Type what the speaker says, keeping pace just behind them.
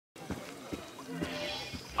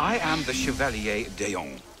I am the Chevalier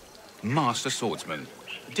d'Eon, master swordsman,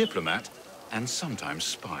 diplomat, and sometimes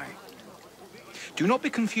spy. Do not be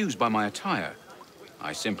confused by my attire.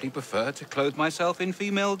 I simply prefer to clothe myself in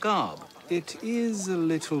female garb. It is a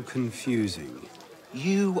little confusing.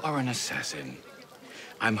 You are an assassin.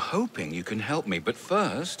 I'm hoping you can help me, but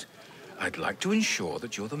first, I'd like to ensure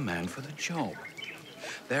that you're the man for the job.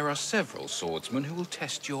 There are several swordsmen who will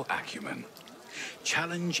test your acumen.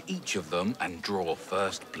 Challenge each of them and draw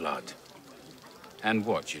first blood. And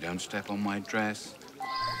watch you don't step on my dress.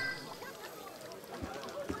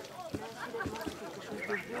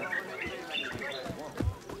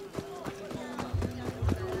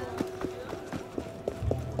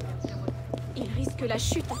 Il risque la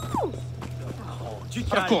chute.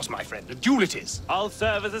 Of course, my friend. A duel it is. I'll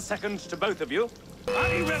serve as a second to both of you.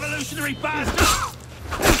 You revolutionary bastard!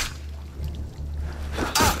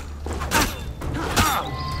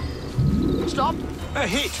 Stop! A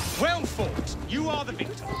hit! Well fought! You are the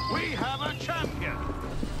victor. We have a champion!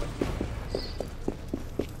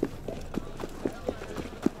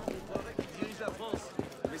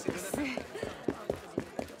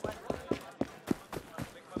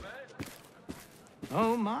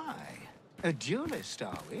 Oh my. A duelist,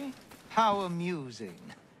 are we? How amusing.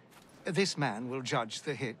 This man will judge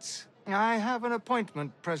the hits. I have an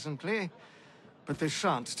appointment presently, but this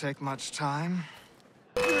shan't take much time.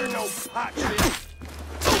 You're no patch here!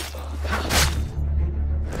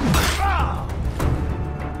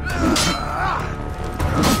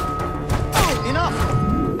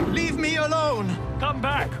 Enough! Leave me alone! Come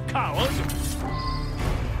back, coward!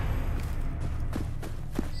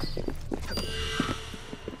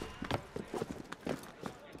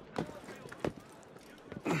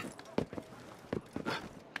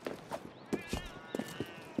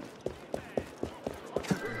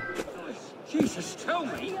 Jesus, tell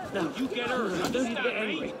me! Now you get her, don't get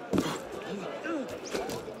angry.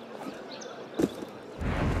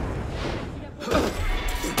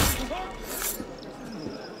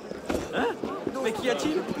 Hein? Mais qu'y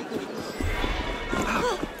a-t-il?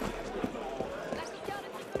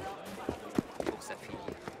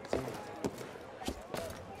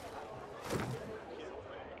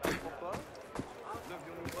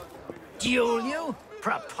 Duel you?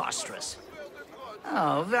 Preposterous.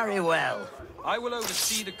 Oh, very well. I will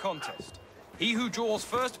oversee the contest. He who draws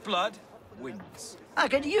first blood wins. I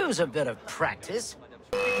could use a bit of practice.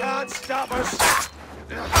 Can't stop us!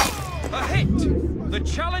 A hit! The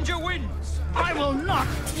challenger wins! I will not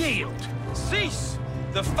yield. Cease!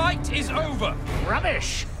 The fight is over!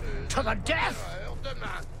 Rubbish! To the death!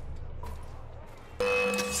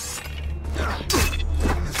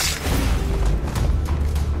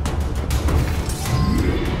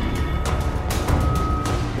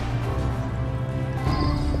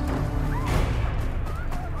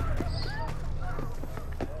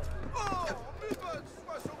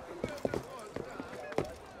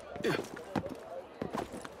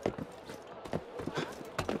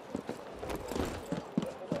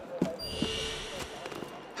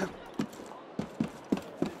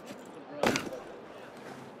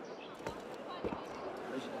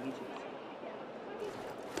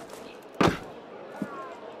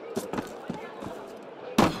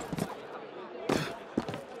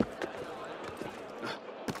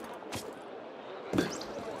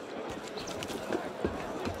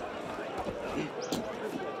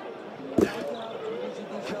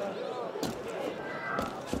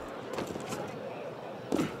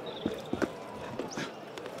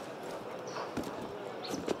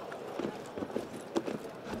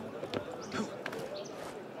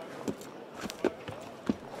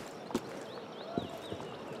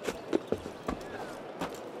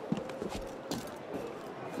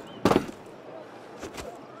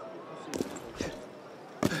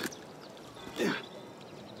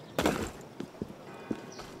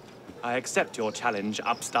 I accept your challenge,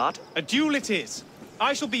 upstart. A duel it is.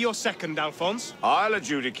 I shall be your second, Alphonse. I'll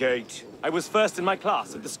adjudicate. I was first in my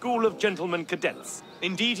class at the School of Gentlemen Cadets.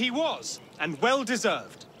 Indeed he was, and well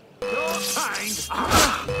deserved. Your kind!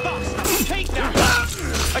 Boss, take that!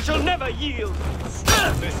 I shall never yield!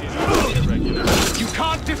 This is irregular. You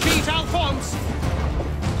can't defeat Alphonse!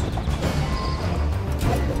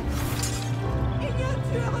 Il y a un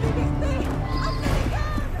tueur en liberté! Amenez les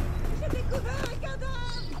gardes! J'ai découvert un cadavre!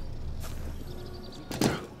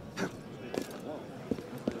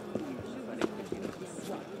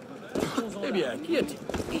 Eh bien, qui est-il?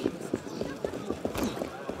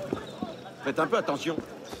 Faites un peu attention.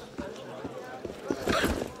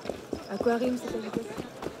 À quoi rime cette vitesse?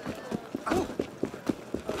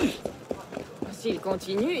 S'il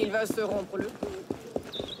continue, il va se rompre le cou.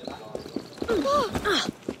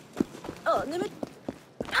 Oh, ne me...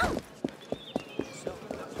 Au!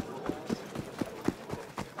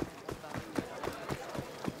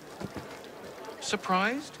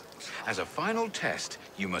 Surprised? As a final test,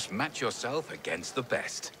 you must match yourself against the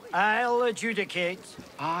best. I'll adjudicate.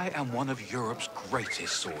 I am one of Europe's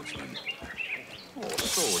greatest swordsmen. Or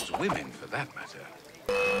swordswomen, for that matter.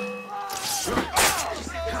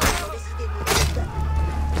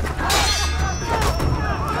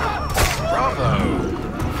 Bravo!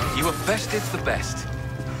 You have bested the best.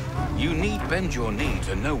 You need bend your knee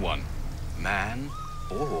to no one, man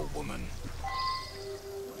or woman.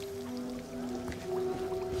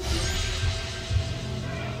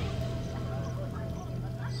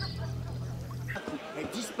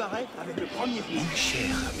 Mon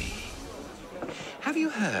cher ami, have you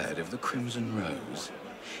heard of the Crimson Rose?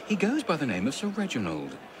 He goes by the name of Sir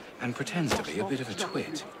Reginald and pretends to be a bit of a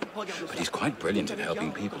twit. But he's quite brilliant at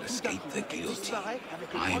helping people escape the guillotine.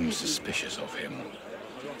 I'm suspicious of him.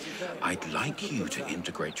 I'd like you to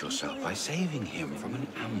integrate yourself by saving him from an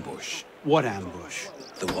ambush. What ambush?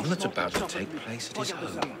 The one that's about to take place at his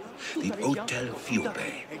home, the Hotel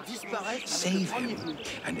Fiupe. Save him,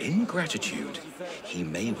 and in gratitude, he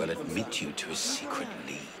may well admit you to his secret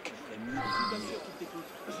league.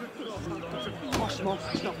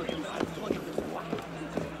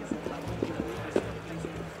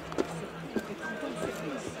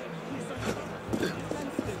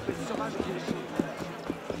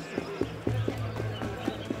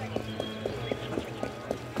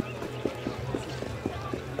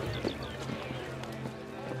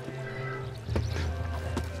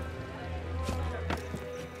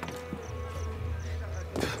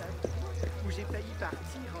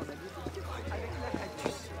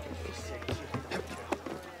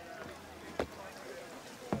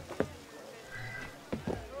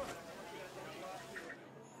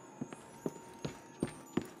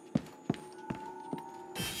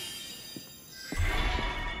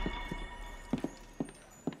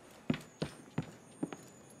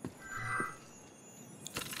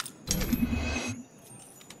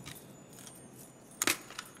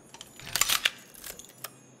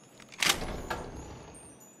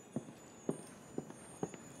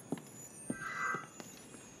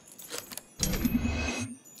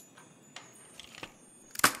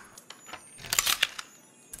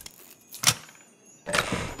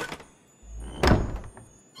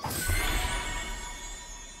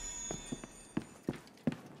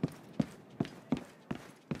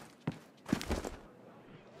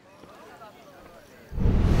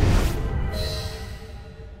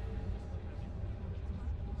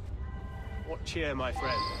 What cheer, my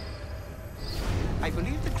friend? I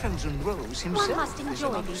believe the Crimson Rose himself. One must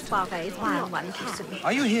enjoy these soirees while one can.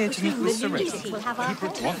 Are you here to meet with Sir Music Reginald? will have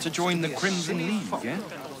our He want to join the Crimson League, yeah?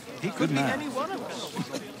 He could be man. any one of us.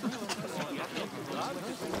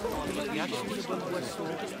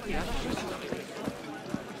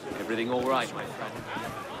 Everything all right, my friend?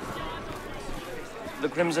 The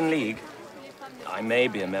Crimson League? I may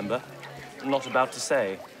be a member. Not about to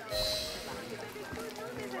say.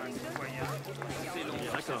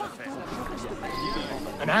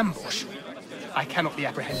 An ambush? I cannot be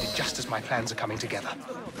apprehended just as my plans are coming together.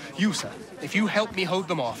 You, sir, if you help me hold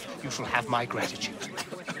them off, you shall have my gratitude.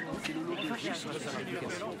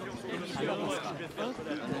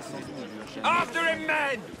 After him,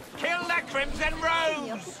 men! Kill that Crimson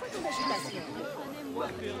Rose!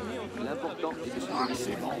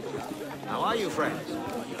 How are you, friends?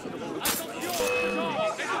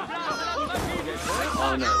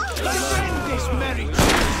 Oh no. End this merry.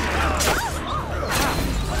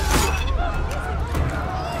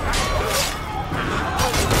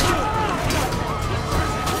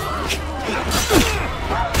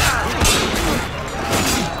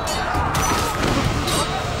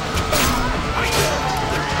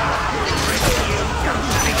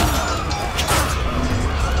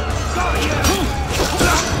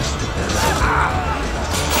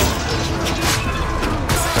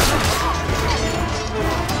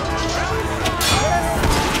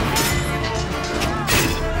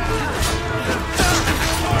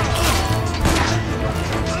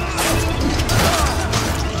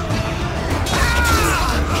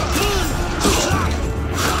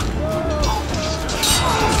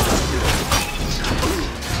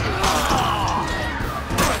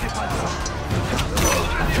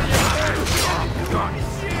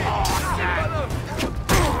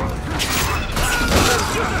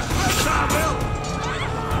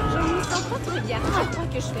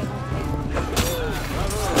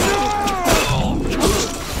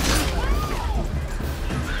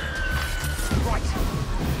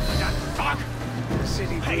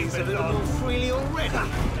 Pays a little more freely already.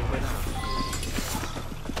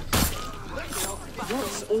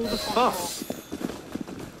 What's all the fuss?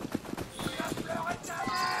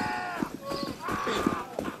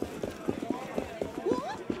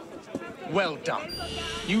 Well done.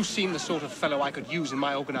 You seem the sort of fellow I could use in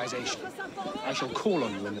my organization. I shall call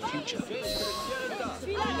on you in the future.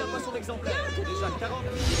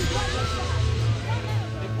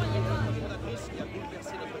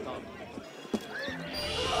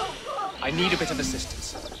 I need a bit of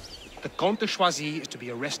assistance. The Comte de Choisy is to be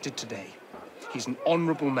arrested today. He's an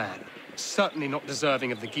honorable man, certainly not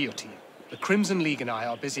deserving of the guillotine. The Crimson League and I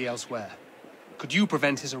are busy elsewhere. Could you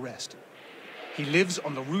prevent his arrest? He lives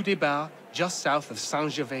on the Rue des Bars, just south of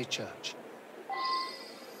Saint-Gervais Church.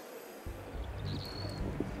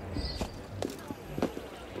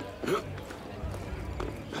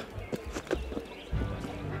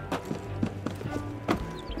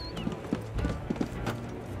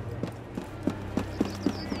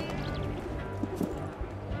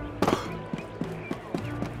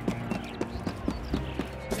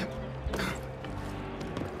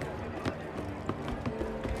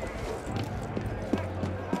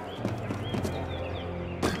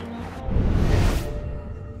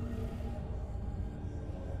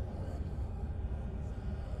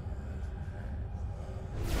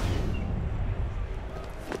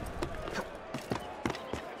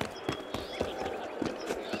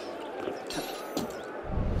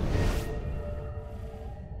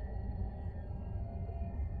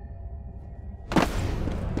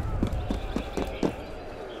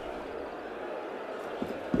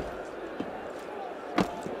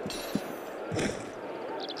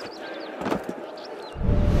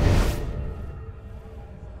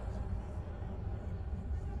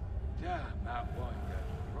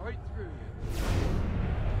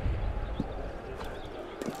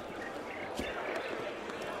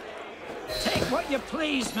 What you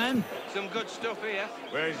please, man. Some good stuff here.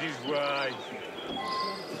 Where's his wife?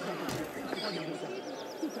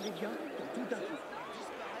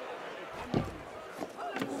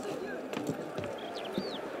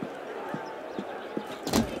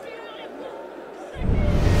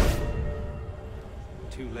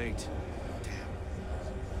 Too late. Damn.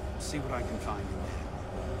 I'll see what I can find in there.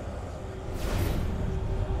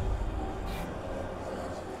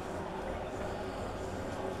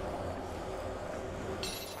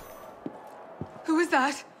 Who is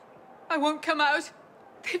that? I won't come out.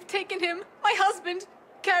 They've taken him, my husband,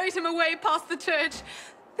 carried him away past the church.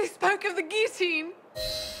 They spoke of the guillotine.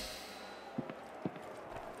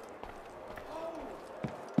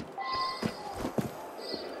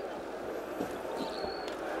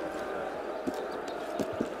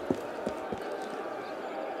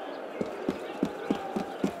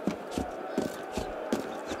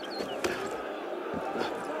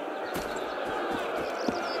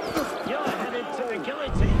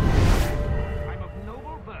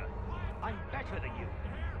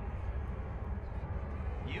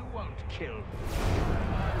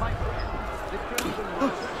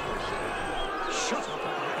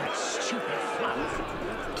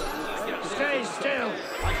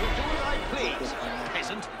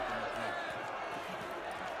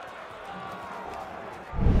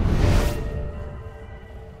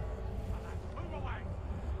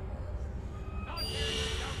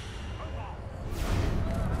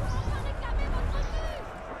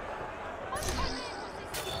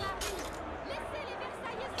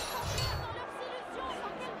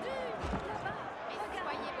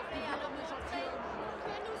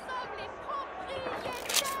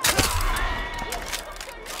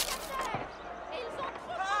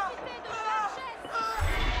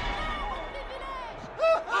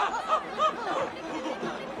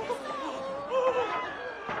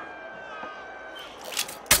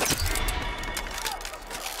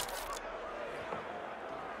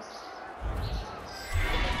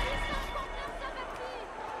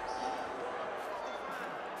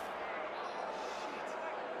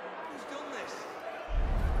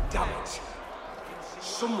 Damn it!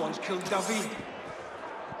 Someone's killed David.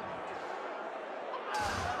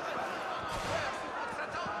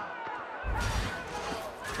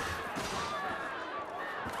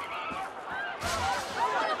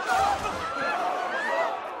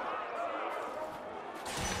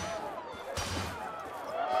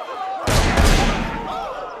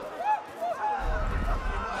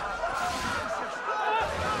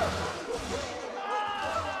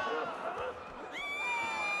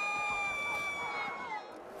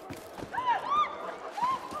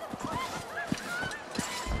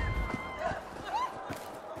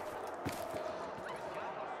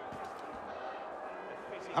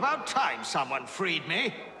 About time someone freed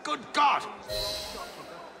me. Good God!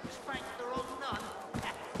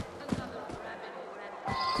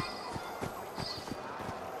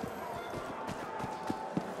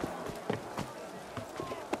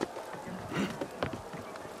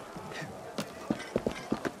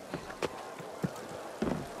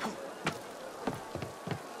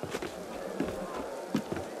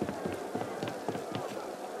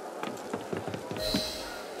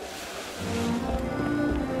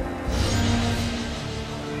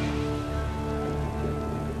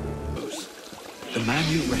 The man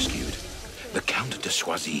you rescued, the Count de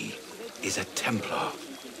Choisy, is a Templar.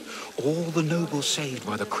 All the nobles saved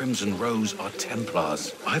by the Crimson Rose are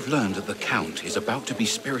Templars. I've learned that the Count is about to be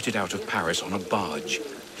spirited out of Paris on a barge.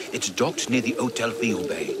 It's docked near the Hôtel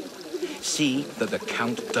Viollet. See that the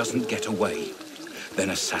Count doesn't get away. Then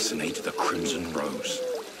assassinate the Crimson Rose.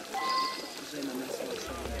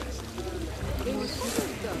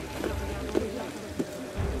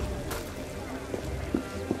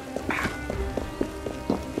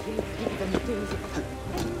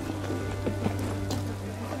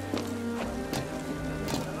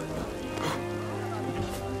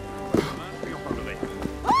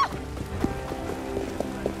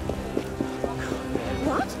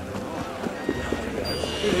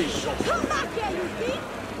 Come back here, you thief!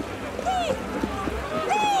 Thief!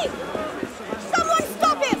 Thief! Someone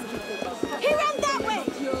stop him! He ran that way!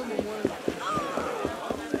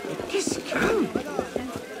 Qu'est-ce que...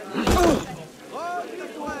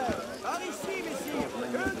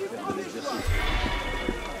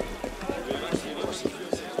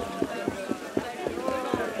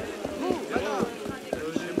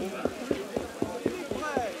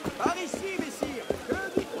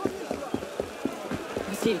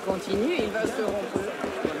 S'il continue, il va se rompre.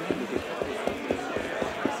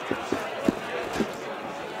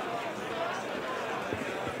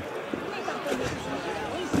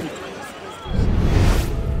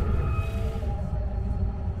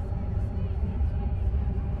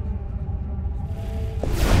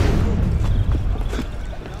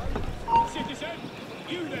 Citizen,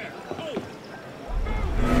 you there, hold!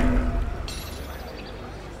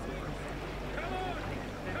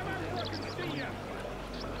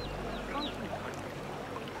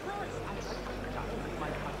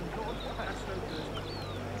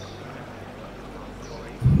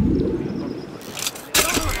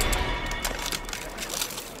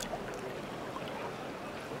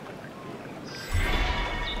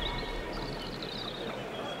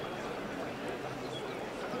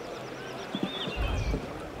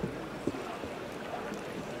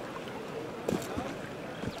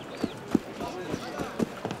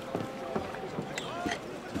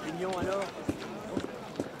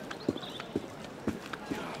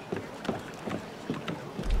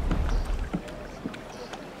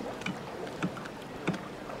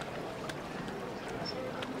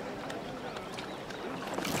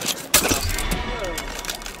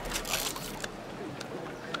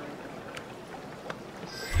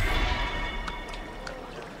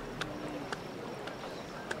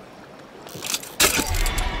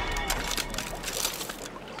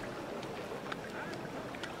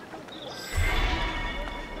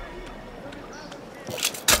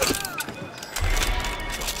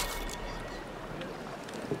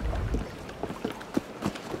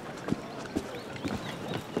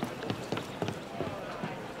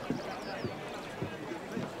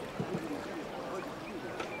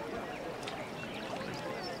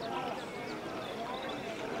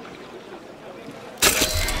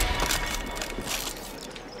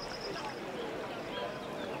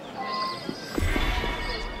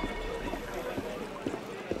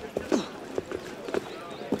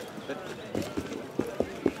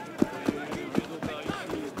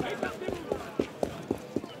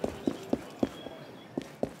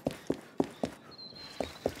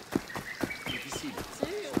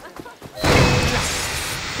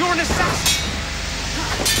 You're an assassin!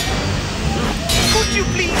 Could you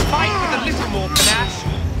please fight with a little more panache?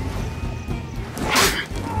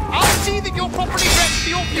 I'll see that you're properly dressed for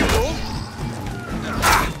your funeral.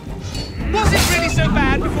 Was it really so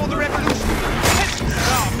bad before the revolution? Peasants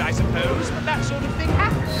starved, I suppose, but that sort of thing